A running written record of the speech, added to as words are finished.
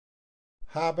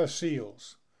Harbor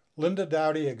seals. Linda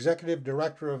Dowdy, Executive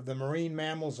Director of the Marine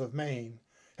Mammals of Maine,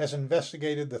 has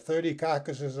investigated the 30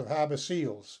 carcasses of harbor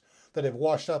seals that have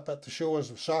washed up at the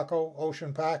shores of Saco,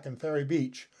 Ocean Park, and Ferry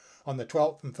Beach on the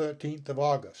 12th and 13th of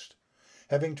August.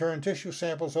 Having turned tissue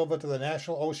samples over to the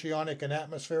National Oceanic and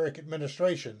Atmospheric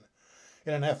Administration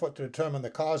in an effort to determine the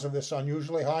cause of this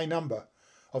unusually high number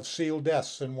of seal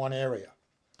deaths in one area.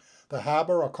 The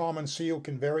harbor or common seal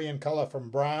can vary in color from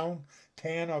brown,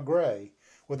 tan, or gray,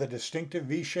 with a distinctive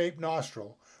V-shaped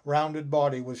nostril, rounded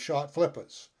body with short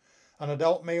flippers. An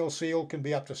adult male seal can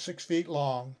be up to 6 feet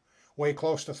long, weigh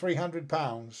close to 300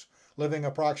 pounds, living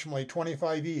approximately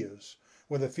 25 years,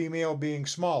 with a female being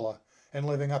smaller and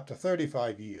living up to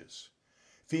 35 years.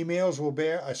 Females will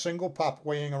bear a single pup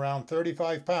weighing around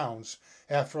 35 pounds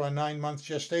after a 9-month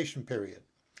gestation period.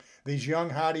 These young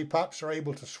hardy pups are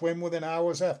able to swim within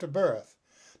hours after birth,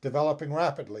 developing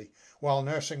rapidly while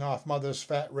nursing off mother's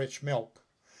fat-rich milk.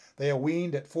 They are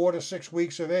weaned at 4 to 6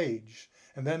 weeks of age,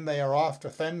 and then they are off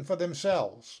to fend for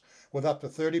themselves, with up to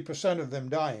 30% of them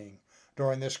dying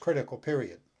during this critical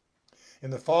period.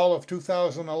 In the fall of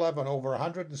 2011, over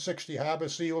 160 harbor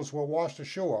seals were washed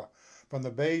ashore from the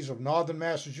bays of northern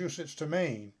Massachusetts to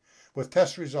Maine, with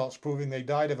test results proving they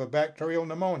died of a bacterial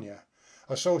pneumonia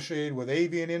associated with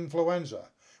avian influenza,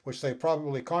 which they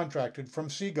probably contracted from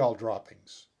seagull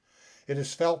droppings. It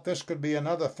is felt this could be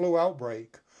another flu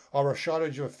outbreak or a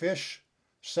shortage of fish,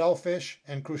 shellfish,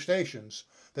 and crustaceans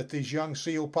that these young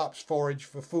seal pups forage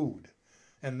for food.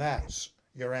 And that's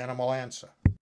your animal answer.